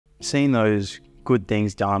seeing those good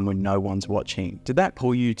things done when no one's watching, did that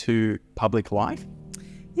pull you to public life?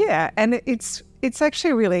 Yeah, and it's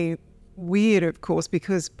actually really weird, of course,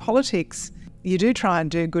 because politics, you do try and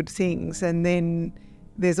do good things, and then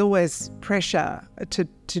there's always pressure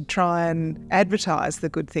to try and advertise the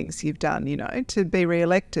good things you've done, to be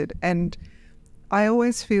re-elected. And I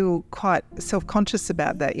always feel quite self-conscious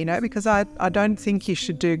about that, because I don't think you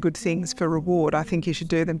should do good things for reward. I think you should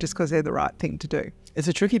do them just because they're the right thing to do. It's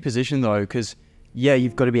a tricky position though, because yeah,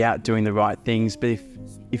 you've got to be out doing the right things, but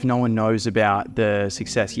if no one knows about the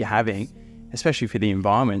success you're having, especially for the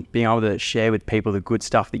environment, being able to share with people the good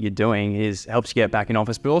stuff that you're doing helps you get back in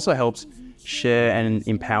office, but also helps share and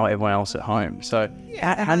empower everyone else at home. So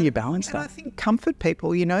how do you balance that? I think comfort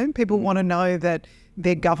people, people want to know that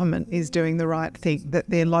their government is doing the right thing, that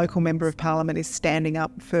their local member of parliament is standing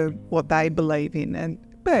up for what they believe in.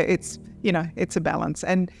 But it's a balance.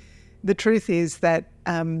 And the truth is that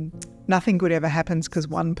nothing good ever happens because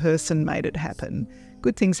one person made it happen.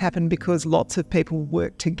 Good things happen because lots of people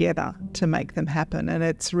work together to make them happen. And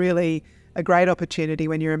it's really a great opportunity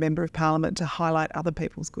when you're a member of parliament to highlight other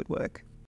people's good work.